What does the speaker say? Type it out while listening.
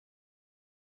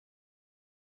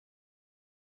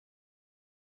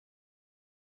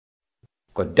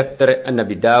ko deftere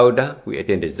annabi Dawuda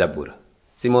wi'etende Zabura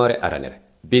simore aranere.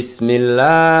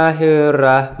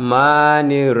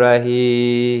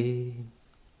 Bismillahirrahmanirrahim.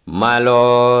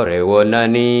 Malore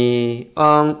wonani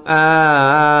on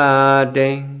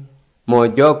aden mo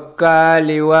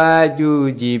jokkali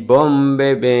wajuji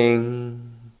bombe ben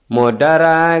mo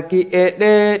daraki e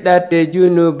ɗeɗate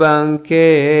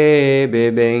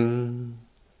junubankebe ben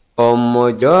on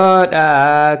mo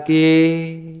joɗaki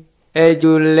e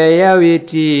julle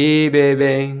yawitiɓe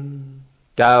ben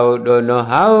tawɗo no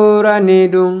hawrani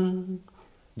ɗum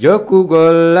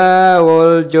jokkugol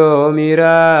laawol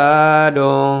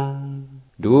jomiraɗo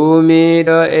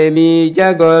duumiɗo e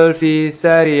miijagol fi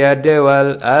sariya dewal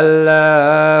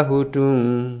Allahu tun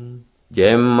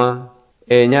jemma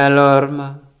e ñalorma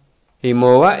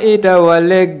himo wa'itawa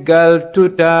leggal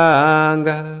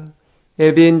tutangal e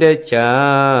binde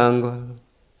cangol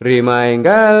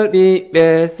rimaygal ɓiɓɓe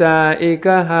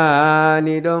sa'ika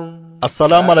hani ɗon.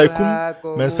 Assalamu alaikum.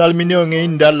 Men salmini on e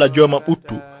inde Allah jooma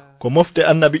ɓuttu ko mofte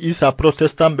annabi Isa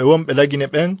protestant ɓe wonɓe lagine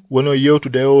ɓen wono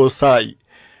yewtude o sa'i.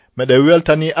 Meɗen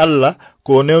weltani Allah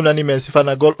ko newnani men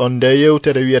sifanagol on nde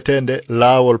yewtere wiyetende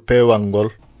laawol pewal ngol.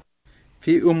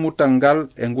 Fi ummutal ngal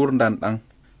e ngurdan ɗan.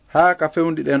 Haa ka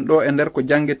fewndiɗen ɗo e nder ko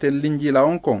jangeten linjila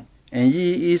on kon en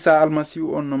yii Isa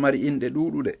almasihu on no mari inɗe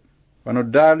ɗuuɗuɗe wano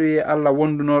daaluye Allah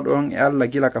wondunoɗo on e Allah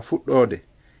gila ka fuɗɗode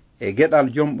e geɗal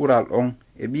jomɓural on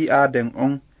e ɓi aaden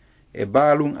on e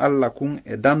baalum Allah kun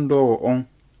e dandowo on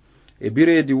e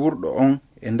bireedi wurɗo on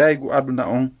e ndaygu aduna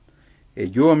on e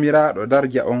joomiraɗo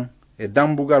darja on e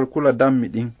dambugal kula dammi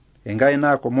ɗin e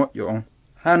ngaynaako moƴƴo on.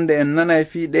 Hande en nanay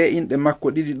fii ɗe inɗe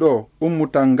makko ɗiɗi ɗo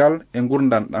ummutal ngal e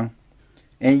ngurdan ɗan.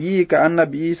 En yii ka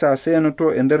annabi Isa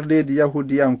senoto e nder leydi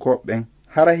yahudiyankoɓe ɓen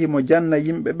hara himo janna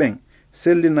yimɓe ɓen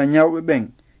sellina nyawɓe ɓen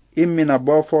immina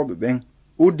boofoɓe ɓen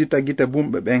uddita gite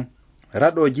bumɓe ɓen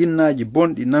raɗo jinnaji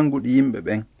bonɗi nanguɗi yimɓe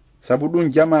ɓen sabu ɗum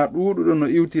jama ɗuuɗuɗo no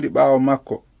iwtiri ɓaawo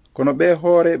makko kono ɓe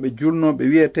hooreɓe julnoɓe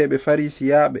wiyeteɓe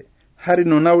farisiyaɓe hari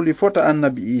no nawli fota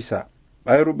annabi Isa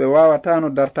ɓayruɓe wawatano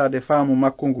dartade faamu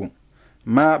makko ngun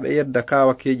ma ɓe yedda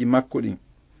kawakeji makko ɗin.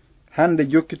 Hande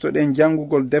jokkitoɗen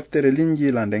jangugol deftere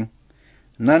linjila nden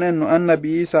nanen no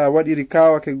annabi Isa waɗiri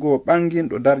kawake goo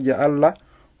ɓanginɗo darja Allah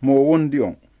mo wondi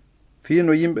on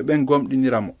fiino yimɓe ɓen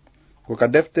gomɗiniramo ko ka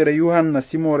deftere Yuhanna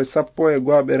simore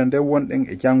 10 nden wonɗen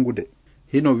e jangude.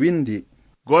 Hino windi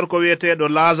gorko wiyeteɗo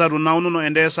Lazaru nawnuno e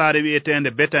nde saare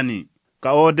wiyetende Betani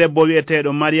ka o debbo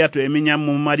wiyeteɗo Mariyatu e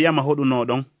minyammu Mariyama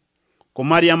hoɗunoɗon ko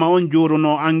Mariyama on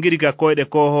juruno angiriga koyɗe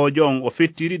kohojo on o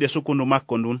fittiriɗe sukundu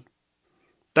makko ndun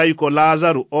tawi ko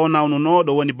Lazaru o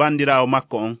nawnunoɗo woni bandirawo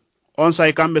makko on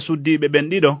say kamɓe suddiɓe ɓen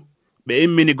ɗiɗo ɓe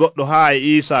immini goɗɗo haa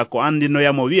e Isa ko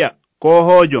andinoyamo wi'a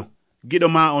kohojo giɗo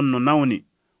ma on no nawni.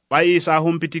 ɓay Isa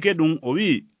humpitike ɗum o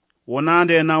wi'i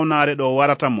wonande nawnare ɗo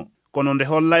waratamo kono nde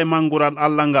hollay mangural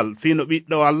Allah ngal fiino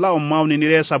ɓiɗɗo Allah on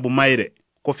mawninire sabu mayre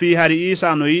ko fi hari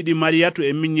Isa no yiɗi Mariyatu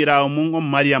e minyirawo mum on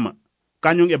Mariyama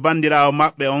kañum e bandirawo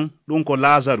maɓɓe on ɗum ko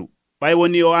Lazaru. ɓay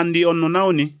woni o andi on no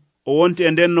nawni o wonti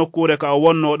e nden nokkure ka o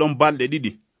wonno ɗon balɗe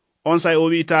ɗiɗi on say o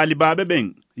wi taalibaɓe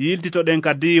ɓen yiltitoɗen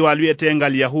ka diwal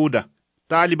wi'etengal Yahuda.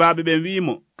 taalibaɓe ɓen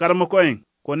wi'imo karmako en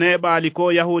ko neɓaali ko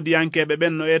yahudiyankeɓe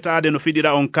ɓen no etade no fiɗira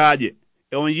on kaaƴe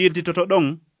e on yiltitoto ɗon.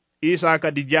 Isa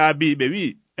kadi jaabi ɓe wi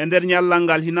e nder nyallal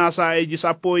ngal hina sa'eji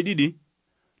 12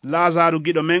 Lazaru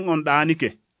giɗo men on ɗanike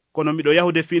kono miɗo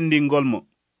yahude findingol mo.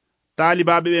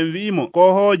 taalibaɓe ɓen wi'imo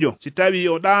kohojo si tawi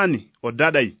o ɗani o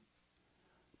daɗay.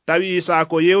 tawi Isa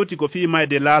ko yewti ko fi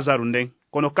mayde Lazaru nden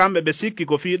kono kamɓe ɓe sikki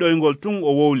ko fi ɗoygol tun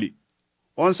o wowli.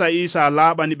 on sa Isa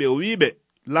laaɓani ɓe o wiɓe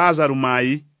Lazaru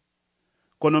maayi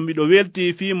kono miɗo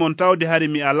welti fi mon tawde hari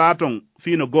mi ala ton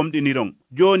fiino gomɗiniron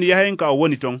joni yahen ka o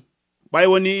woni ton. ɓay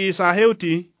woni Isa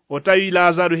hewti o tawi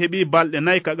Lazaru heɓi balɗe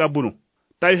 4 ka gaburu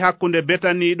tawi hakkunde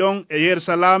Betani ɗon e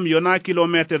Yerusalam yona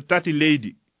kilometre 3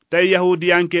 leydi. tawi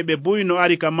yahudiyankeɓe buyno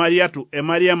ari ka Mariyatu e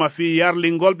Mariyama fi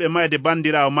yarlingol ɓe mayde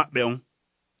bandirawo maɓɓe on.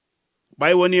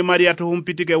 ɓay woni Mariyatu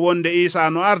humpitike wonde Isa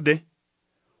no arde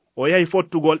o yahi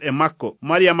fottugol e makko.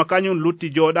 Mariyama kañum lutti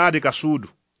joɗade ka suudu.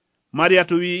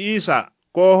 Mariyatu wi Isa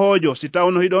kohojo si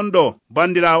tawno hiɗon ɗo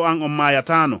bandirawo an on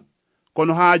mayatano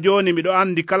kono haa joni miɗo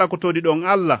andi kala ko todi ɗon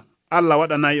Allah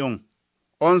waɗanayi on.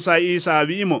 on sa Isa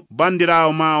wi'imo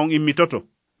bandirawo ma on immitoto.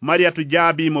 Mariyatu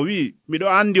jaabimo wi miɗo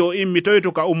andi o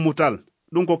immitoyto ka ummutal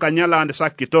ɗum ko ka nyalande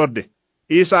sakkitorde.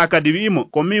 Isa kadi wi'imo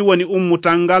ko min woni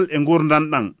ummutal ngal e ngurdan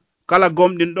ɗan kala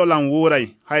gomɗinɗolan wuuray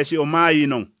haysi o maayi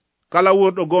non kala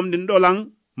wurɗo gomɗinɗolan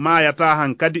maayata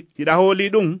han kadi. hiɗa hooli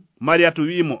ɗum? Mariyatu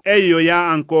wi'imo eyyo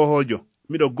ya an kohojo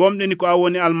miɗo gomɗini ko a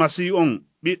woni almasihu on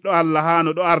ɓiɗɗo Allah haano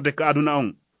ɗo arde ka aduna on.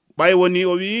 ɓay woni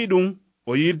o wi'i ɗum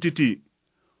o yiltiti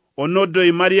o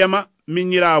noddoyi Mariyama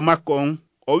minyiraawo makko on,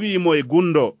 o wi'imo e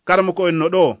gundo, karmo ko en no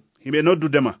ɗo himɓe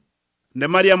noddudema. Nde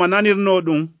Mariyama nanirno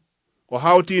ɗum, o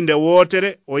hawti nde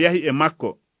wootere, o yahi e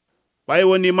makko. Ɓay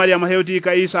woni Mariyama hewti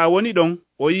ka Isa woni ɗon,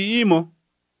 o yi'imo,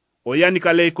 o yani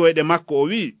ka ley koyɗe makko, o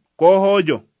wi'i,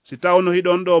 kohojo, si tawno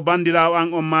hiɗon ɗo bandirawo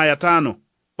an on mayatano.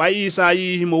 Ɓay Isa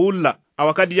yi'i himo wulla,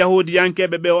 awa kadi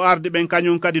Yahudiyankeɓe ɓe o ardi ɓen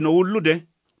kañum kadi no wullude,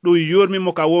 ɗum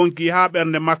yurmimo ka wonki ha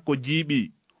ɓernde makko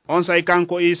jiiɓi. On say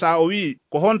kanko Isa o wi'i,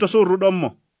 ko honto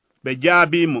surruɗonmo? Ɓe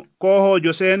jaabimo,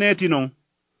 kohojo seneti non.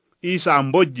 Isa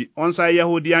mbojji. On say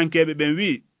Yahudiyankeɓe ɓen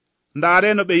wi'i,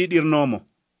 ndaare no ɓe yiɗirnomo.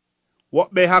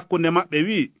 Woɓɓe hakkunde maɓɓe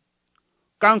wi'i,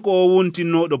 kanko o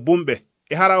wuntinnoɗo bumɓe,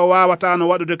 e hara o wawatano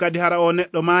waɗude kadi hara o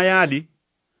neɗɗo mayaali.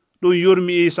 Ɗum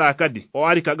yurmi Isa kadi, o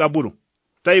ari ka gaburu.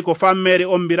 Tawi ko fammere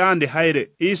ombirande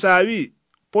hayre. Isa wi'i,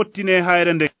 pottine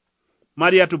hayre nde.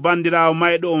 Mariyatu bandirawo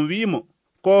mayɗo on wi'imo,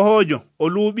 kohojo, o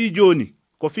luuɓi joni,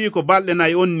 ko fii ko balɗe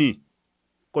 4 on ni.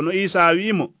 Kono Isa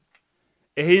wi'imo,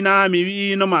 e hina mi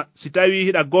wi'inoma, si tawi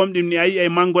hiɗa gomɗimni a yi'ay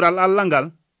mangoral Allah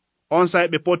ngal. On say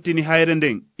ɓe pottini hayre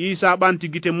nden. Isa ɓanti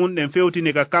gite mum ɗen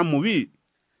fewtini ka kammu wi'i,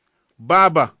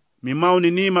 Baaba, mi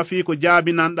mawninima fii ko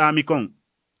jaabinanɗami kon.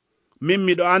 Min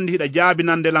miɗo andi hiɗa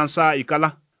jaabinandelan sa'i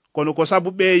kala. Kono ko sabu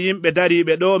ɓe yimɓe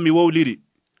dariɓe ɗo mi wowliri,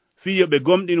 fiyo ɓe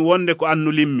gomɗin wonde ko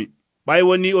annulimmi. Ɓay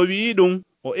woni o wi'i ɗum,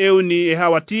 o ewni e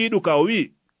hawa tiiɗuka, o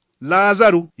wi'i,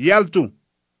 Lazaru, yaltu.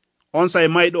 On say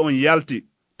mayɗo on yalti,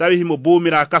 tawi himo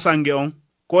buumira kasange on,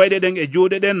 koyɗe ɗen e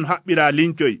juuɗe ɗen haɓɓira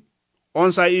lincoy.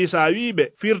 On say Isa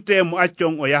wi'iɓe, firte mo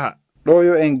accon o yaha. ɗo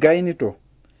yo en gaynito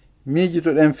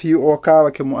miijitoɗen fii o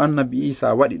kawake mo annabi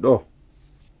Isa waɗi ɗo.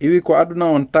 Iwi ko aduna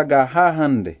on taga ha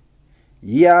hande,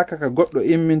 yiyaka ka goɗɗo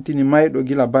immintini mayɗo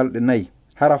gila balɗe 4,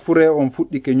 hara fure on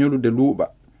fuɗɗike nyolude luuɓa.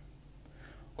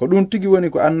 Ko ɗum tigi woni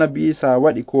ko annabi Isa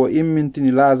waɗi ko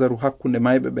immintini Lazaru hakkunde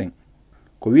mayɓe ɓen.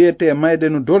 Ko wiyete mayde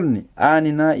no dolni,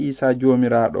 aani na Isa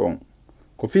jomiraɗo on.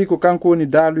 Ko fii ko kanko woni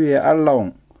daaluye Allah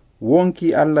on,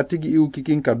 wonki Allah tigi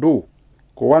iwkikinka dow.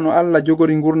 Ko wano Allah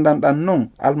jogori ngurdan ɗan non,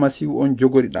 almasihu on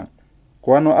jogori ɗan.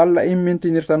 Ko wano Allah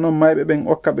immintinirta non mayɓe ɓen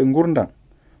okka ɓe ngurdan,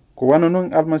 ko wano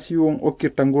non almasihu on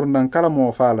okkirta ngurdan kala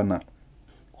mo faalana.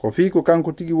 Ko fii ko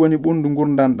kanko tigi woni ɓundu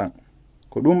ngurdan ɗan.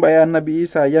 Ko ɗum ɓay annabi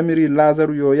Isa yamiri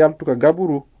Lazaru yo yaltuka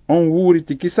gaburu, on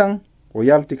wuuriti kisan, o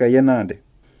yalti ka yenande.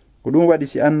 Ko ɗum waɗi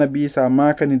si annabi Isa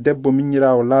makani debbo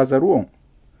minyirawo Lazaru on,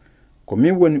 ko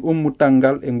min woni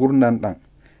ummutal e ngurdan ɗan.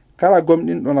 Kala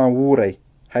gomɗinɗo lan wuuray,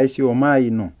 haysi o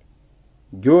maayi non.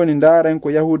 Joni ndaren ko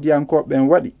Yahudiyankoɓen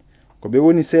waɗi, ko ɓe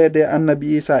woni seede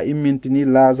annabi Isa immintini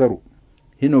Lazaru.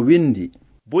 Hino windi,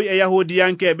 buy e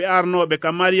Yahudiyankeɓe arnoɓe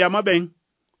ka Mariyama ɓen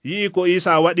yi'i ko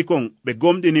Isa waɗi kon, ɓe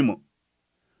gomɗinimo.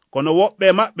 Kono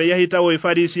woɓɓe maɓɓe yahi tawoy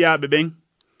Farisiyaɓe ɓen,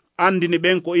 andini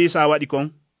ɓen ko Isa waɗi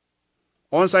kon.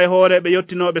 On say hooreɓe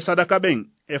yottinoɓe sadaka ɓen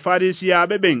e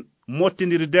Farisiyaɓe ɓen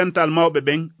mottidiri dental mawɓe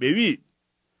ɓen, ɓe wi'i,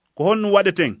 ko honɗum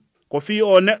waɗeten? Ko fii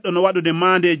o neɗɗo no waɗude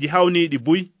mandeji hawniɗi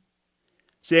buy.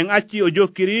 Si en acci o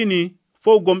jokkirini,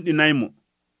 fof gomɗinaymo.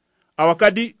 Awa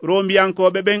kadi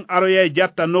Romiyankoɓe ɓen aroyay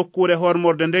jatta nokkure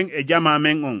hormorde nden e jama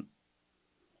men on.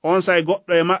 On say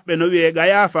goɗɗo e maɓɓe no wi'e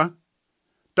Gayafa,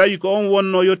 tawi ko on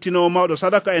wonno yottinowo mawɗo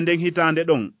sadaka e nden hitande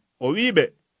ɗon, o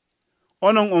wi'iɓe,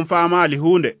 onon on faamali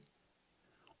hunde.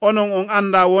 Onon on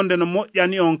anda wonde no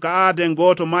moƴƴani on ka aaden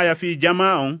goto maya fi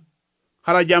jama on,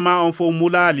 hara jama on fof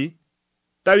mulali.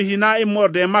 Tawi hina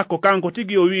immorde e makko kanko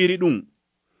tigi o wiiri ɗum,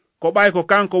 ko ɓay ko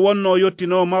kanko wonno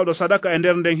yottinowo mawɗo sadaka e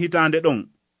nder nden hitande ɗon.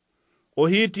 O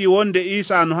hiiti wonde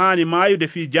Isa no hani mayude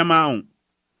fi jama on.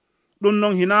 Ɗum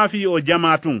non hina fi o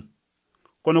jama tun,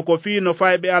 kono ko fi no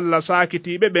fayɓe Allah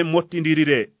sakitiɓe ɓe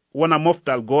mottidirire wona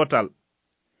moftal gotal.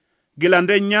 Gila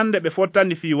nden nyande ɓe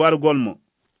fottani fi wargol mo.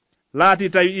 Laati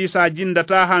tawi Isa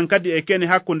jindata han kadi e kene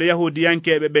hakkunde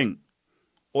Yahudiyankeɓe ɓen.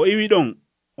 O iwi ɗon,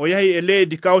 o yahi e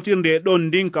leydi kawtirde e ɗon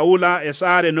ndin ka wula e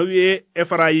saare no wi'e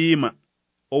Efrayima.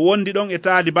 O wondi ɗon e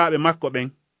taalibaɓe makko ɓen.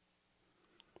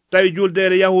 Tawi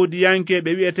juldere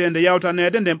Yahudiyankeɓe wi'etende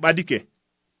yawtanede nden ɓadike.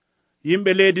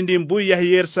 Yimɓe leydi ndin buy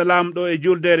yahi Yerusalam ɗo e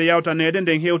juldere yawtanede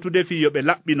nden hewtude fi yoɓe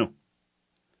laɓɓino.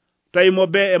 Tawi mo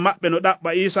be e maɓɓe no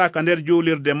ɗaɓɓa Isa ka nder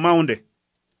juulirde mawnde,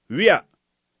 wi'a,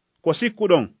 ko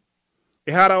sikkuɗon,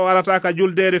 e hara o arata ka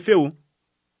juldere fewu.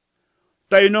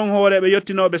 Tawi non hooreɓe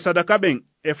yottinoɓe sadaka ɓen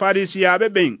e Farisiyaɓe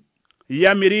ɓen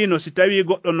yamirino si tawi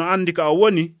goɗɗo no andi ka o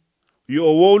woni, yo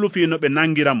o wowlu fi no ɓe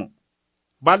nangiramo.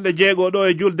 Balɗe 6 ɗo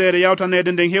e juldere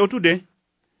yawtanede nden hewtude,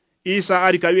 Isa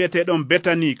ari ka wi'eteɗon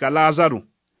Betani ka Lazaru,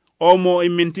 o mo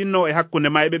immintinno e hakkunde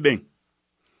mayɓe ɓen.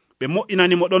 Ɓe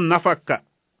moƴƴinanimo ɗon nafakka.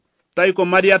 Tawi ko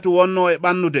Mariyatu wonno e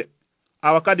ɓannude,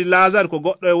 awa kadi Lazaru ko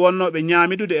goɗɗo e wonnoɓe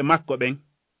ñaamidude e makko ɓen.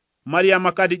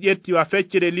 Mariyama kadi ƴetti wa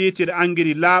feccire liitire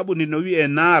angiri laaɓundi no wi'e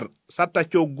naar satta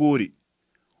cogguuri.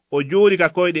 O juuri ka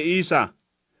koyɗe Isa.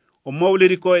 O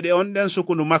mawliri koyɗe on ɗen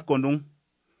sukundu makko ndun.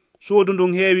 Suudu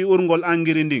ndun heewi urngol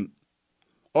angiri ndin.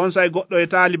 On say goɗɗo e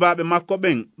taalibaɓe makko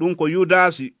ɓen ɗum ko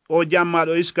Yudasi o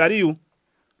jammaɗo Iskariyu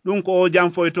ɗum ko o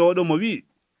jamfoytoɗo mo wi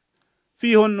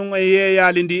fii hon ɗum e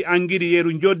yeeyali ndi angiri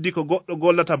yeru joddi ko goɗɗo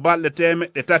gollata balɗe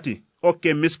 300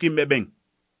 hokke miskinɓe ɓen.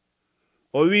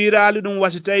 O wiiraali ɗum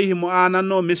wasi tawi himo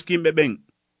aananno miskinɓe ɓen,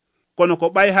 kono ko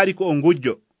ɓay hari ko o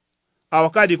ngujjo. Awa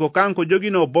kadi ko kanko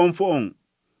jogino bonfo on,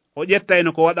 o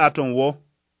ƴettayno ko waɗa ton wo.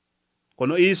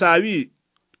 Kono Isa wi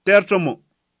tertomo,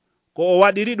 ko o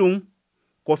waɗiri ɗum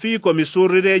ko fii ko mi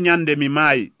surrire nyande mi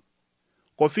maayi,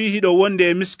 ko fii hiɗo wonde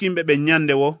e miskinɓe ɓen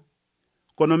nyande wo,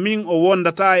 kono min o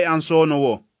wondata e an soono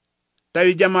wo.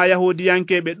 Tawi jama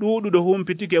Yahudiyankeɓe ɗuuɗuɗo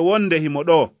humpitike wonde himo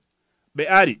ɗo, ɓe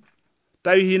ari.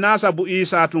 Tawi hina sabu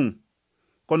Isa tun,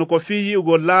 kono ko fii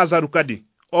yi'ugol Lazaru kadi,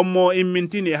 on mo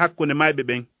immintini e hakkunde mayɓe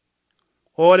ɓen.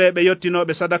 Hooreɓe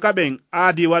yottinoɓe sadaka ɓen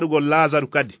aadi waɗugol Lazaru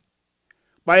kadi.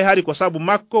 Ɓay hari ko sabu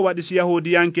makko waɗi si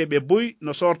Yahudiyankeɓe buy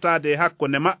no sortade e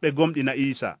hakkunde maɓɓe gomɗina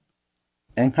Isa.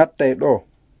 En hattay ɗo,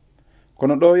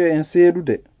 kono ɗo yo en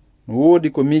seedude no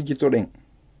woodi ko miijitoɗen.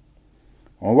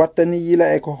 On wattani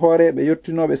yila e ko hooreɓe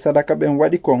yottinoɓe sadaka ɓen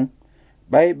waɗi kon,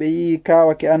 ɓay ɓe yii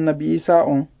kaawake annabi Isa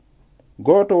on.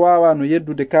 Gooto waawano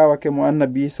yeddude kaawake mo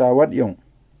annabi Isa waɗi on.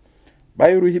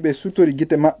 Ɓayru hiɓe sutori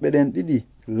gite maɓɓe ɗen ɗiɗi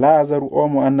Lazaru o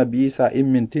mo annabi Isa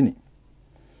immintini.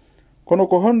 Kono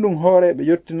ko honɗum hooreɓe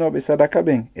yottinoɓe sadaka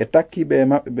ɓen e takkiɓe e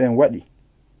maɓɓe ɓen waɗi.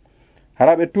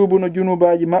 Hara ɓe tuubuno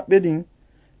junubaji maɓɓe ɗin,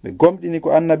 ɓe gomɗini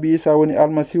ko annabi Isa woni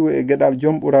almasihu e geɗal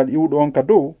jomɓural iwɗo on ka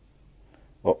dow.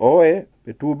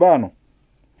 Ɓe tuubano.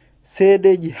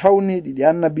 Seedeji hawniɗi ɗi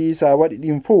annabi Isa waɗi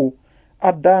ɗin fuu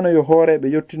addano yo hooreɓe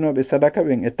yottinoɓe sadaka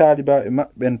ɓen e taalibaɓe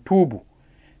maɓɓe ɓen tuubu,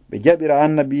 ɓe jaɓira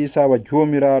annabi Isa wa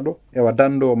joomiraɗo e wa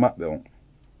dandowo maɓɓe on.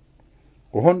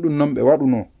 Ko honɗum non ɓe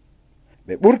waɗuno.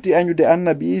 Ɓe ɓurti añude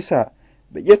annabi Isa,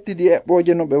 ɓe ƴettidi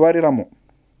eɓɓoje no ɓe warira mo.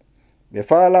 Ɓe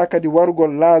faala kadi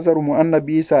warugol Lazaru mo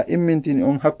annabi Isa immintini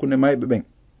on hakkunde mayɓe ɓen.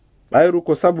 Ɓayru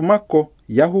ko sabu makko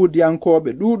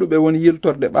Yahudiyankoɓe ɗuuɗuɓe woni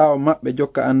yiltorde ɓaawo maɓɓe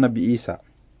jokka annabi Isa.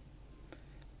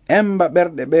 Emba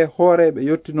ɓerɗe ɓe hooreɓe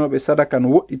yottinoɓe sadaka no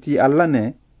woɗɗiti Allah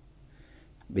ne.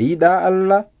 Ɓe yiɗa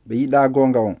Allah, ɓe yiɗa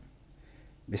gonga on.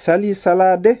 Ɓe sali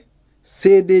salade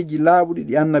seedeji laaɓuɗi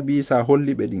ɗi annabi Isa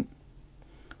holli ɓe ɗin.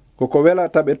 Koko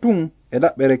welata ɓe tun e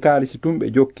ɗaɓɓere kaalisi tun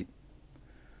ɓe jokki.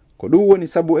 Ko ɗum woni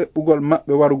sabu eɓɓugol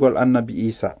maɓɓe warugol annabi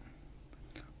Isa.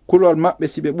 Kulol maɓɓe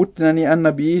si ɓe ɓuttinani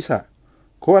annabi Isa,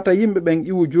 ko wata yimɓe ɓen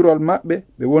iwu jurol maɓɓe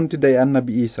ɓe wontida e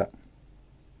annabi Isa.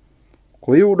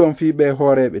 Ko yiwɗon fii ɓe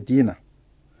hooreɓe diina.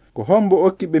 Ko hombo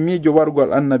okki ɓe miijo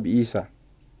warugol annabi Isa.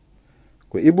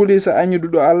 Ko Ibulisa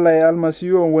añuduɗo Allah e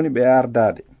almasihu on woni ɓe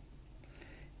ardade.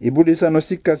 Ibulisa no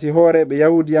sikka si hooreɓe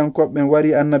Yahudiyankoɓe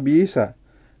wari annabi Isa,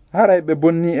 haray ɓe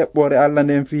bonni eɓɓore Allah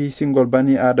nden fii singol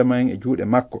bani Adama en e juuɗe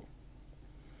makko.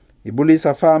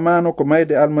 Ibulisa faamano ko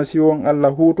mayde almasihu on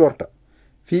Allah huutorta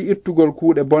fii ittugol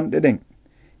kuuɗe bonɗe ɗen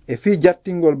e fii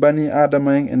jattingol bani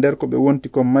Adama en e nder ko ɓe wonti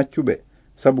kon maccuɓe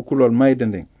sabu kulol mayde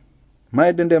nden.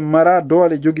 Mayde nden mara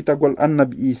doole jogitagol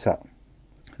annabi Isa.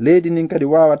 Leydi nin kadi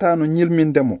wawata no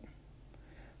ñilmindemo.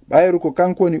 Ɓayru ko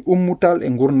kanko woni ummutal e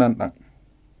ngurndan.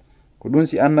 Ko ɗum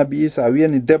si annabi Isa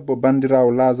wiyani debbo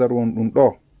bandirawo Lazaru on ɗum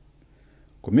ɗo.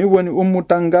 Ko min woni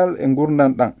ummutal ngal e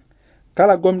ngurndan.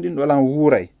 Kala gomɗinɗo lan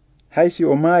wuuray, haysi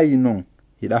o maayi non,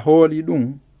 hiɗa hooli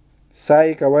ɗum,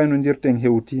 saayi ka waynodirten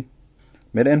hewti.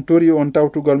 Meɗen tori on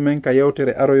tawtugol men ka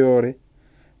yewtere aroyore.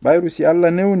 Ɓayru si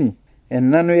Allah newni, en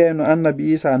nanoyay no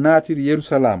annabi Isa naatiri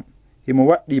Yerusalam, himo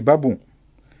waɗɗi babu.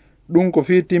 Ɗum ko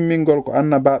fii timmingol ko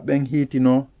annabaɓen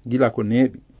hiitino gila ko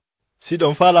neeɓi.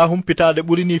 Siɗon faala humpitade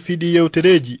ɓurini fiɗi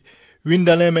yewtereji,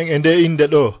 windanemen e nde inde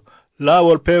ɗo: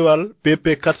 Laawol peewal BP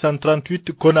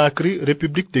 438 Conakry,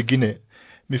 République de Guinée.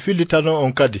 Mi fillitano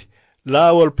on kadi: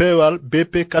 Laawol peewal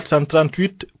BP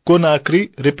 438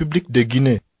 Conakry, République de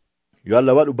Guinée. Yo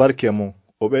Allah waɗu barke mon,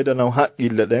 o ɓeydanam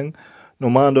haqqille ɗen no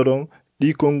mandoron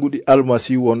ɗi konguɗi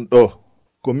almasihu won ɗo.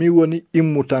 Ko mi woni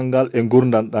immutal ngal e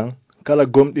ngurndan, kala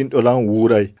gomɗinɗo lan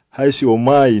wuuray, haysi o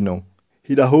maayi non.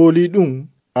 Hiɗa hooli ɗum.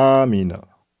 Amina.